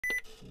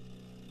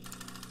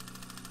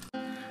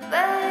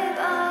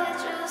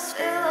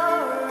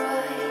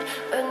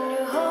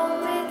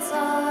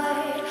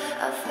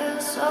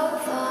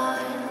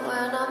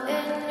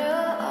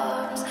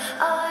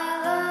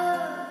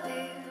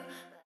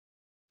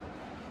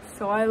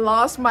So I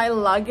lost my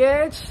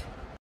luggage.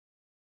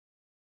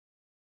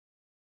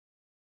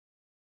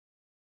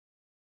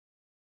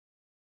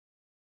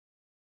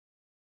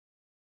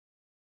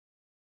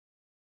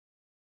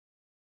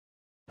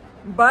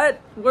 But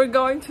we're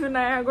going to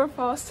Niagara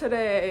Falls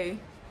today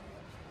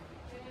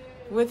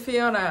with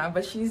Fiona,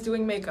 but she's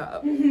doing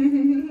makeup.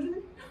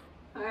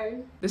 Hi.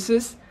 This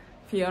is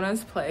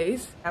Fiona's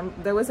place.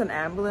 There was an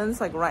ambulance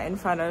like right in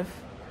front of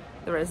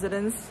the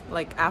residence,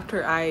 like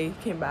after I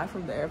came back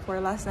from the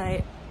airport last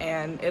night,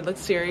 and it looked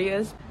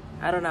serious.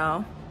 I don't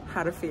know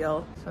how to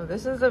feel. So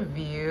this is the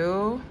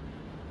view.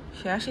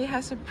 She actually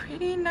has a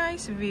pretty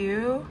nice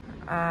view.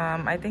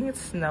 I think it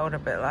snowed a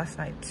bit last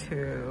night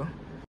too.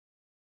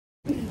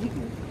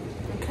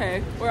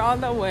 Okay, we're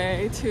on the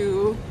way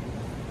to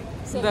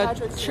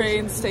the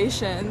train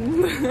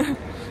station.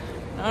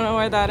 I don't know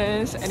where that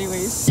is.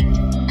 Anyways.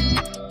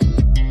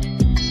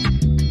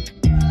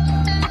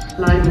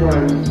 Line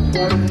 1,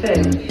 fourth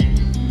stage.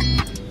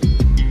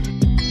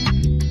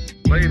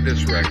 Play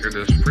this record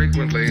as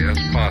frequently as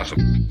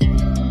possible.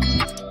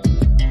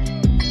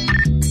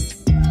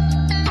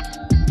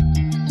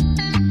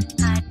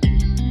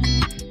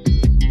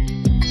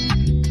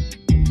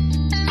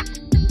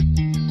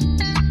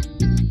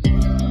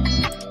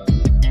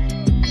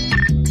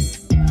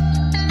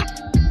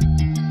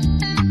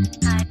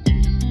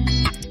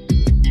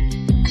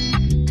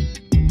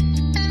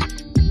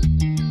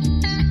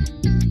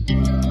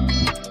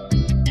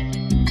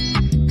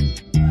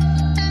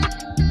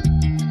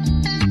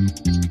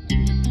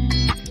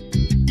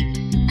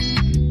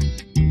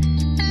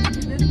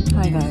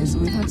 Hi guys,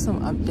 we have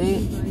some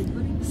update.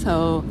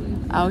 So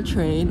our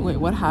train, wait,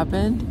 what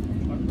happened?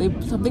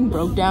 Something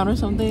broke down or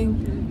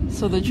something?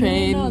 So the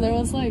train... No, there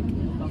was like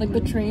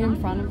the train in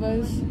front of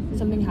us,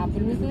 something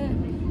happened with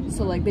it.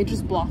 So like they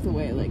just blocked the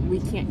way, like we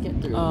can't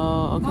get through.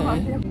 Oh,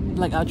 okay.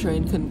 Like our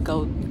train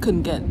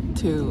couldn't get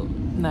to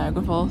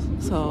Niagara Falls,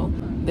 so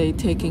they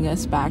taking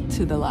us back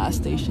to the last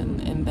station,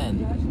 and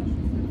then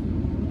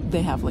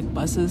they have like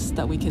buses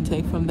that we can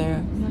take from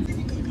there.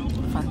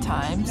 Fun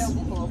times.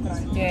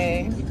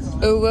 Yay.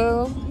 Ooh,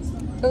 ooh,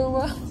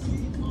 ooh.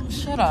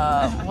 Shut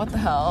up. What the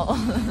hell?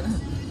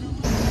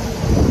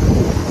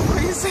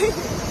 Freezing.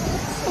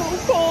 So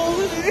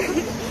cold.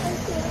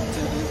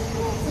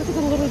 Look at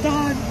the little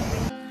dog.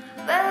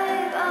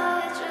 Babe,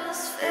 I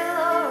just feel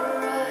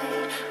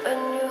alright when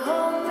you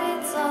hold me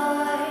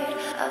tight.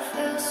 I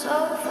feel so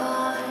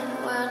fine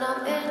when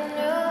I'm in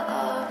your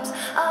arms.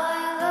 I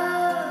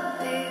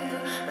love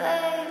you,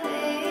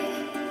 baby.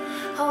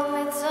 Hold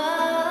me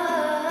tight.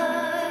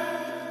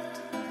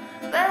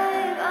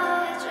 Babe, I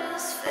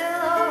just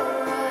feel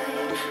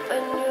alright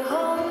when you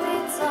hold me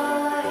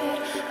tight.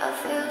 I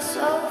feel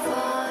so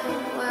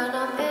fine when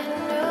I'm in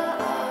your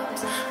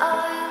arms. I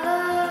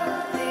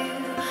love you,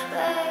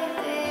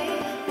 baby.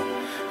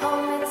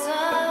 Hold me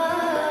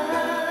tight.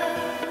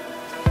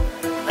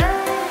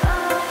 Babe, I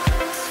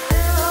just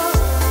feel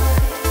alright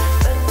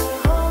when you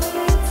hold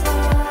me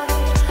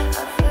tight.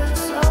 I feel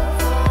so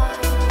fine when I'm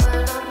in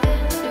your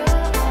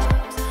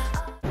arms.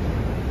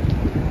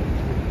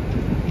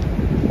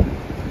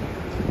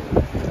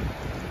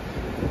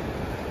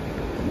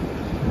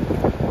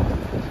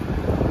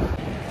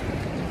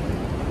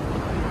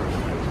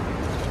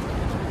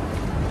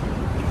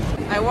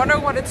 I wonder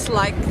what it's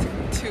like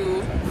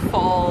to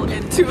fall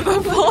into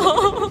the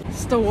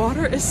falls. The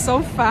water is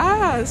so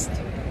fast.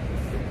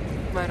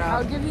 But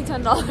I'll give you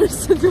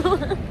 $10 to do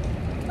it.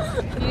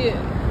 yeah.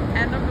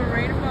 End of the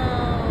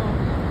rainbow.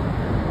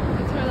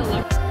 That's where the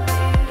left.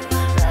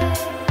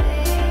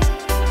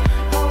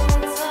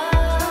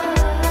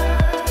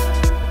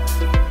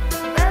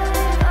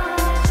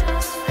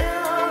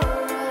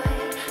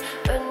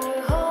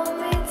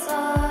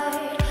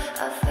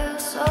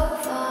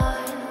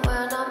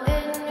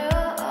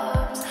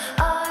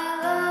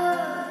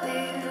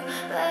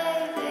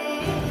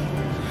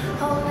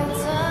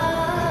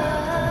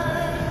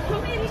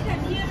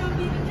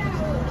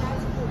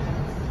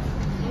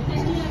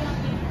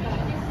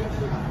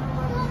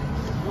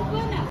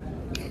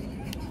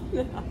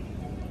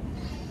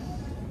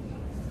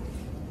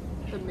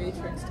 The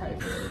Matrix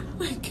type.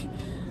 Like,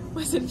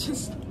 was it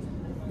just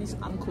these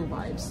uncle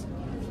vibes?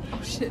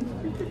 Oh shit.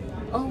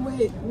 Oh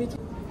wait,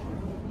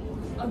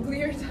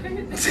 Uglier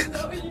type? Is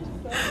that what you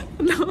said?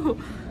 no.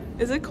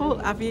 Is it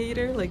called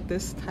aviator? Like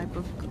this type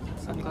of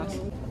sunglass?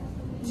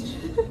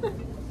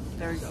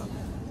 There we go.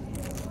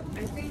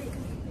 I think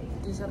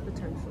These have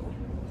potential.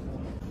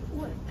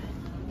 What?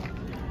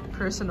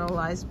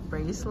 Personalized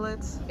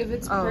bracelets? if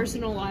it's Oh.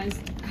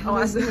 personalized, how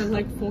Oh, is I see. there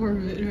like 4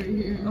 of it right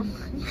here? Oh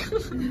my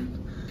god.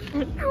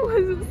 How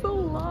is it so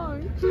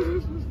long?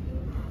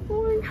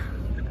 Oh my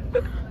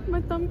god.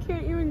 My thumb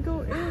can't even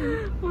go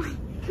in.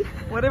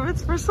 What if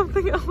it's for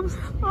something else?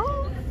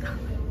 Oh.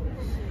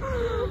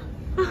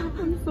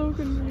 I'm so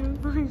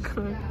confused. Oh my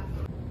god.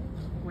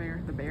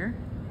 Where? The bear?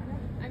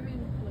 I mean,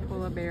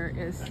 Polar bear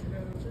is...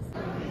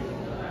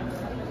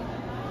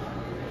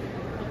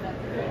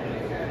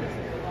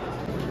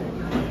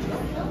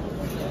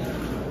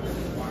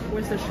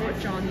 where's the short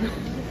John?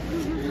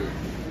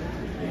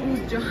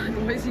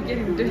 John, why is he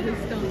getting this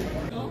done?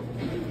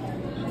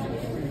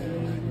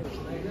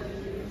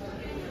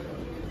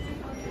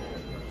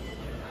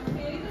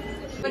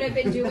 But I've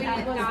been doing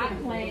it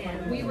that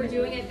plan. We were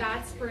doing it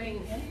that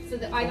spring, so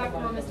that I got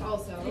promised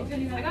also.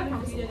 I got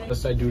promised.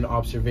 Unless I do an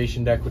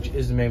observation deck, which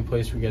is the main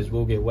place where you guys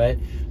will get wet.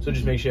 So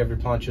just make sure you have your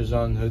ponchos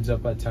on, hoods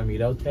up by the time you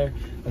get out there.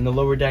 And the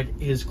lower deck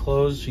is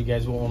closed, so you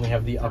guys will only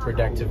have the upper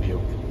deck to view.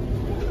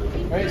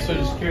 All right, so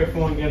just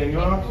careful in getting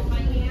off.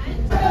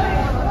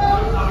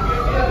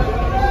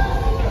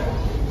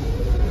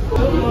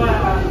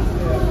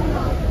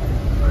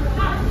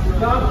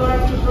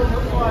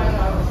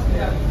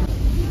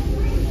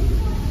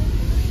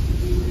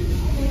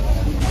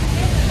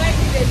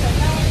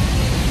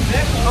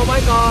 Oh my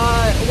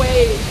god,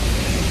 wait.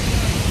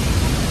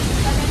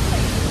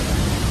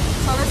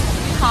 So this is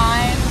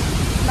behind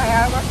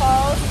Niagara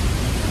Falls.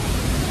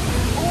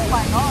 Oh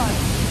my god.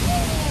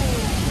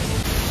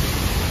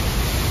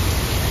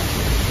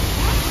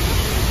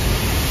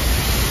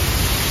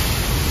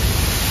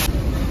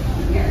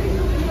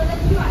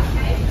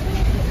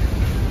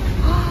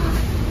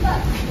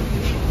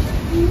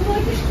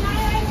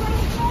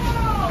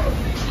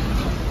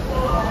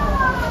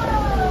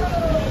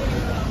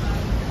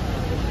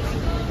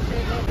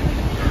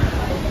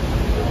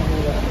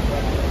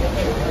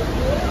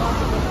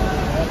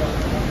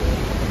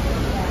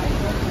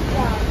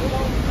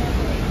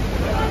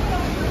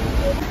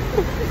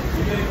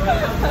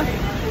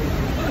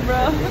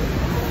 Bro,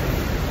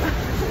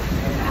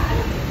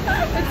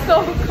 it's so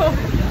cold.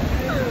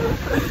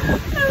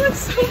 That looks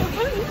so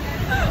funny.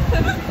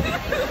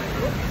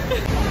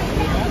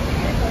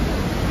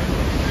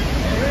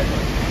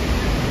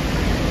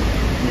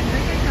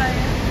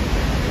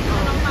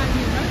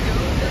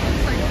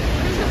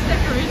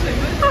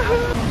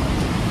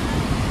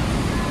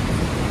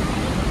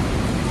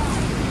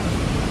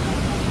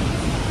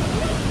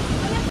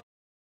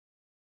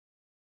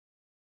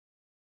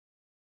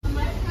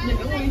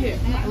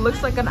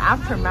 Looks like an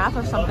aftermath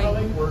or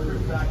something.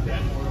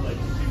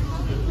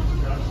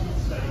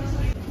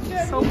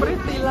 So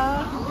pretty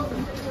la.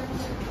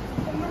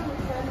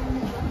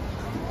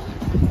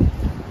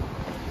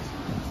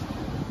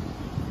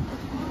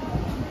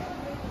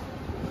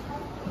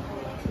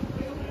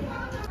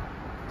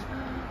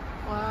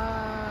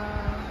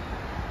 Wow.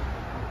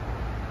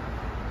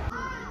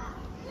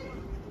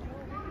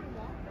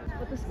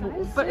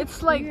 But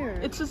it's like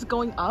weird. It's just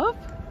going up.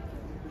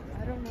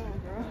 I don't know,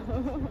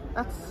 bro.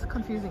 That's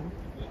confusing.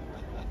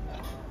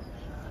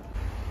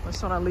 I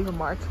just want to leave a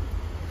mark.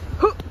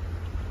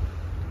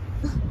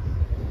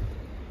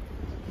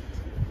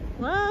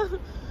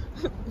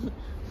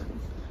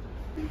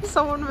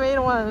 Someone made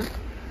one.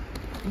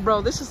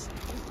 Bro, this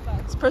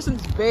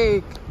person's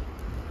big.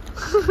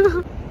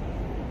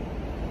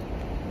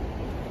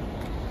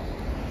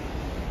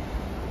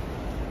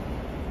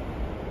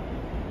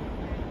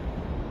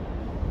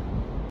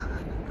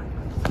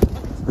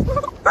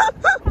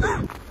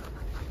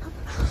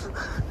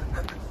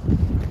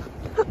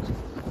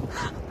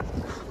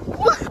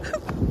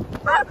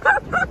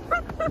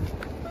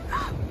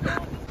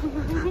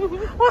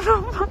 What the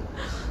fuck?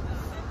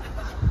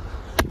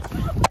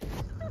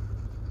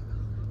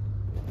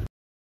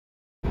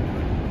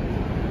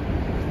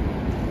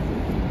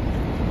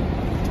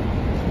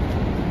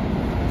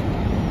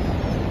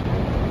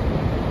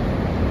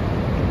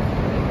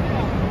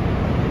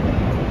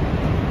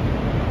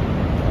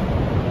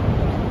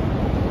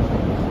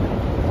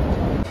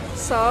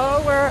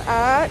 So we're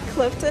at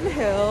Clifton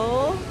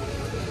Hill.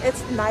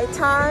 It's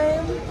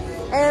nighttime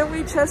and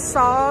we just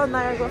saw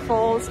Niagara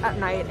Falls at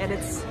night and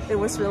it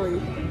was really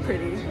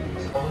pretty.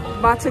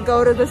 About to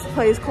go to this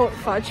place called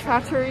Fudge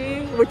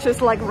Factory, which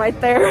is like right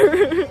there.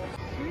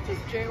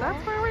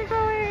 That's where we're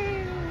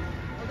going.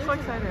 I'm so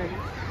excited.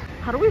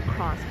 How do we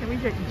cross? Can we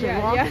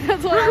jaywalk? Yeah,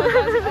 that's what I was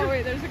asking. Oh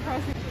wait, there's a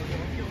crossing.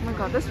 Oh my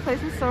god, this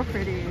place is so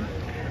pretty.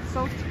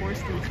 So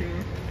touristy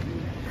too.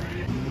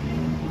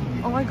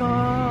 Oh my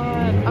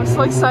god, I'm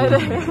so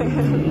excited.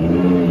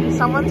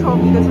 Someone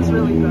told me this is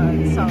really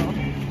good, so.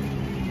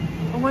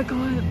 Oh my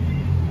god.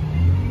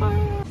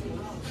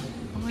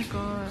 Oh my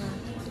god.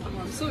 Oh,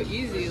 I'm so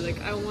easy.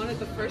 Like, I wanted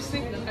the first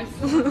thing that I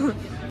saw.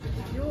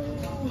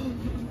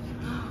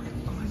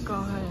 Oh my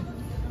god.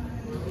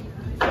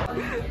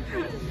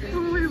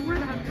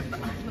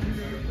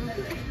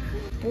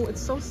 Oh,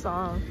 it's so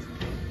soft. Should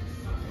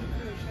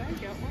I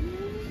get one?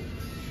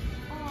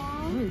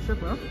 Oh, you should,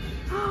 bro.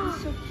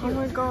 So oh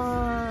my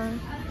god.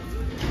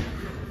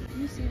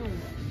 You see them?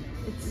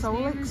 It's so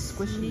like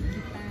squishy.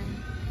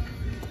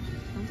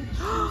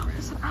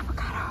 There's an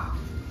avocado.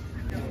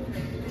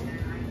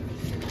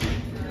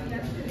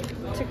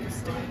 Chicken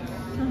stick.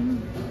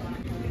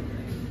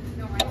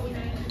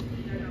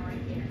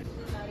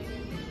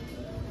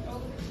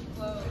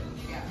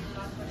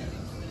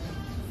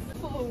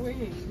 Oh,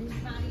 wait.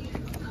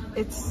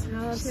 It's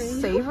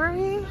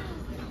savory?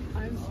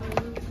 I'm so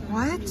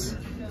What?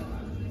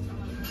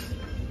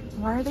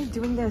 Why are they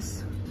doing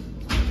this?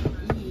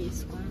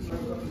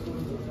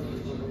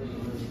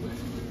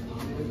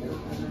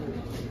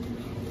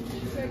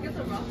 get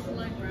the rocks and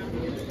like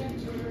brownie instead?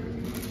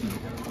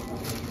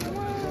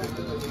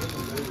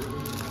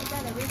 Is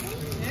that everything?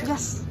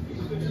 Yes.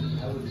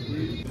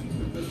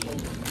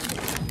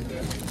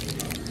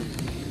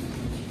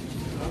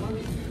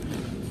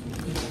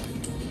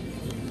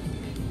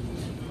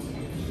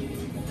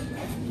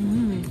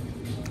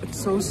 It's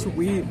so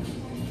sweet.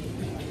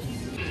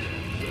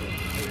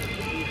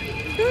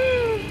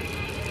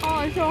 Oh,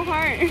 it's so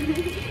hard.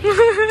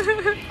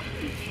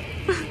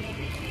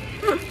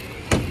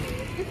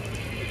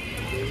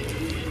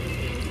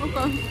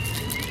 Okay.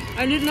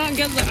 I did not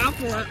get the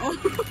apple at all.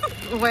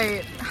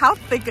 Wait, how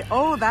thick?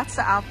 Oh, that's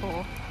the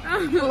apple.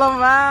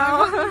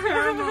 Lamau.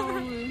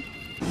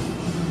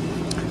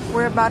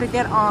 We're about to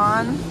get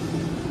on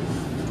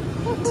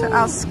to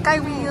our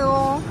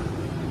skywheel.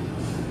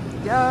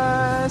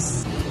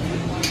 Yes.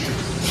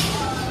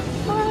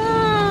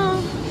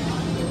 Ah.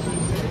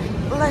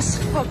 Let's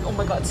fuck. Oh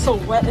my god, it's so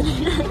wet in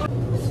here.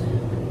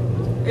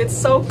 It's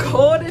so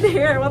cold in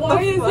here. What Why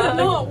the fuck? is it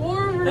not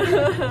warmer?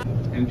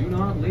 And do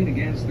not lean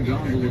against the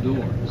gondola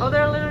doors. Oh,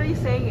 they're literally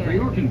saying For it.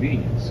 your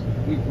convenience,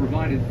 we've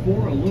provided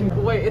 4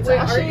 aluminum. Wait, it's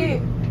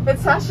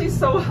actually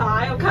so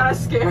high. I'm kind of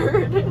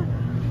scared.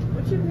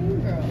 What you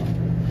mean, girl?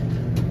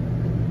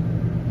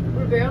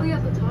 We're barely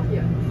at the top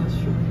yet. That's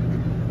true.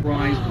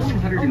 rise Oh my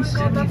God, that's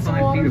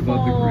 175 feet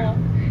above the ground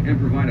and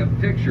provide a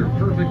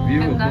picture-perfect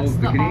view And of that's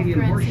both the the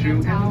Canadian Horseshoe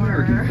and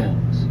Tower. American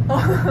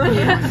Falls.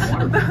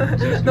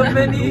 The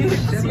mini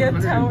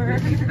CN Tower.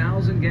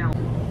 750,000 gallons.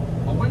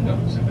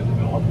 Windows have been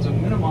developed to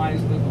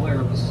minimize the glare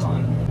of the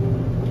sun.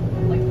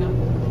 Like that.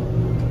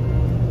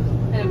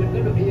 And mình có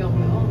được đi không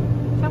nữa?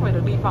 Chắc phải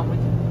được đi vòng ấy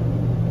chứ.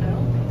 I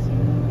don't think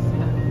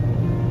so.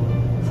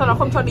 Sao nó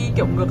không cho đi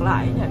kiểu ngược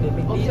lại nhỉ, để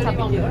mình đi Cho sang đi bên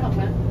vòng kia. nữa không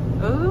hả?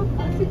 Ooh.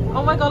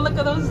 Oh my god, look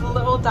at those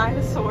little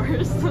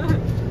dinosaurs.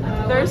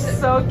 They're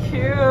so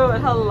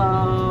cute.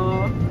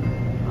 Hello.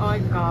 Oh my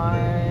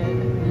god.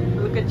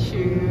 Look at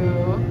you.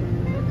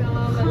 Look at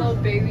all the little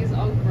babies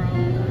all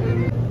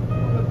grown.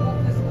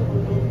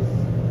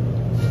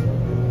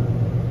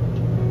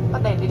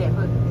 Tắt đèn đi đẹp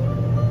hơn.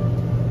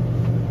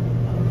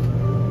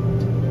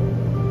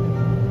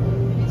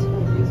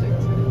 Peaceful music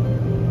too.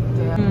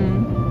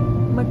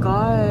 Oh my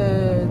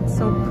god,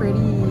 so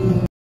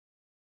pretty.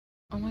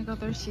 Oh my god,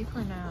 they're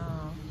cheaper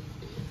now.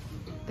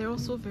 They're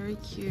also very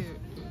cute.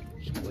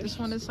 This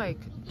one is like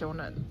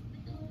donut.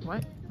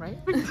 What? Right?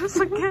 This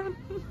again.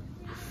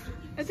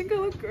 I think I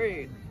look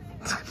great.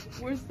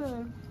 Where's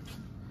the...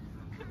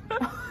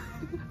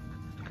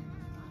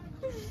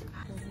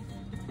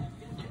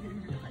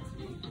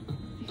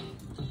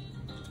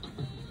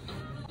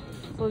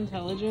 So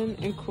intelligent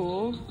and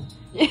cool.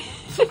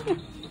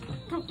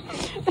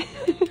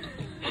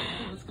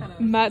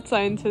 Mad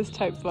scientist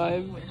type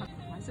vibe.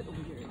 Why is it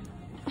over here?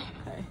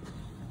 Okay.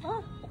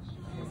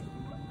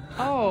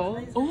 Oh.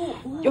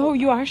 Yo,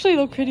 you actually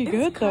look pretty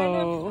good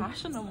though. Kind of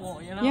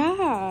fashionable, you know?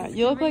 Yeah,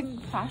 you look like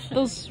fashion.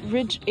 those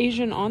rich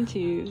Asian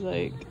aunties,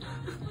 like.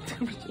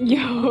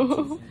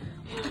 Yo.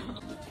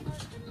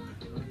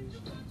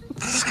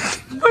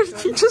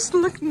 You just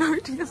look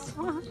nerdy as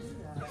fuck.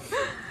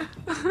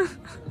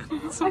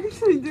 I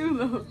actually do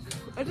though.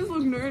 I just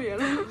look nerdy. I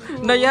don't look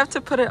cool. No, you have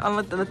to put it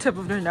on the tip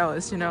of your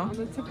nose, you know? On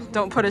the tip of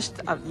Don't put it.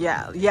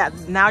 Yeah.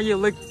 Now you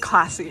look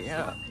classy, you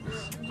know?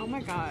 Oh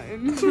my god.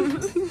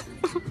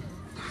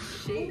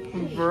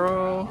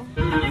 Bro.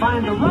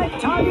 Find the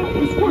right target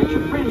and squirt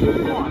your friends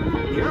with water.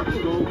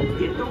 Careful though,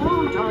 hit the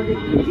wrong target,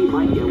 you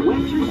might get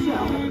wet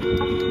yourself.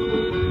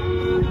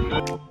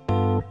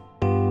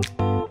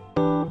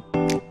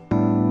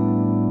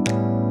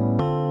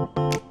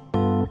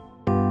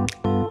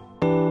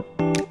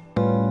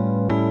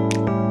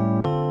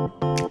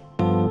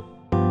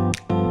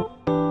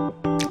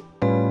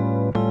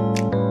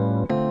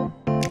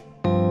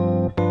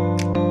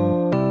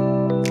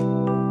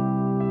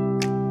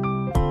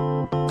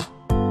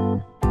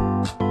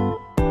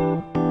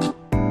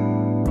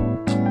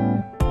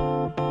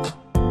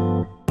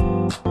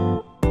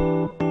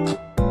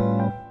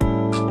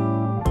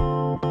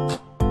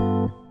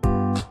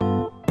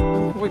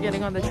 We're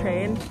getting on the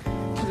train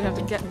because we have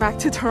to get back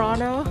to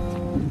Toronto.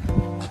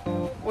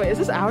 Wait, is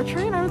this our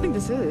train? I don't think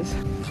this is.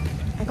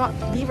 I got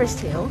beaver's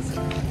tails.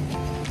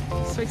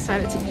 So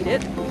excited to eat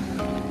it.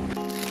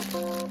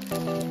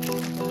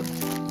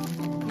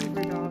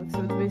 Beaver dog,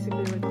 so it's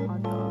basically like a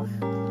hot dog.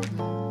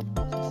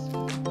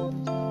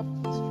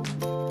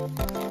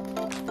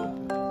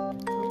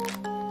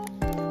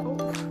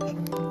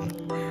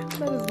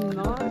 That is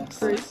not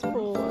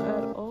graceful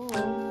at all.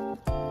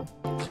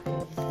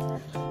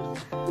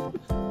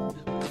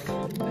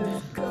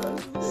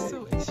 So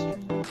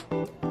extreme.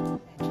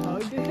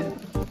 Hug it.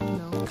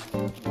 No.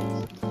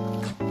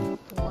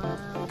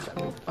 Wow,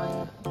 that'd be fun.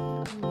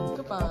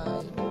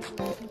 Goodbye.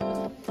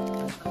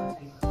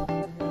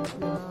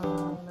 No,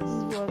 this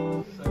is not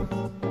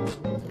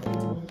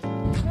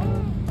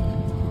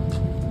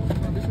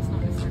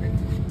aesthetic.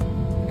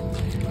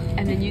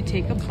 And then you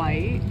take a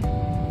bite.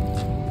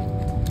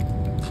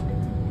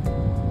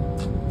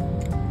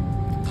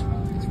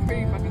 It's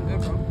pretty fucking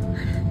good, bro.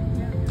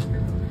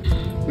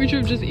 We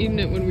should have just eaten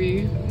it when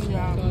we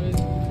Yeah. got it.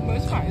 But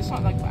it's fine. It's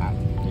not like bad.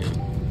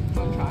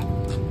 Don't try.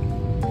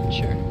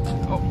 Sure.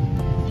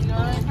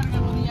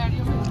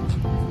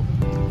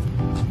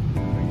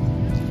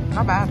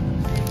 Not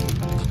bad.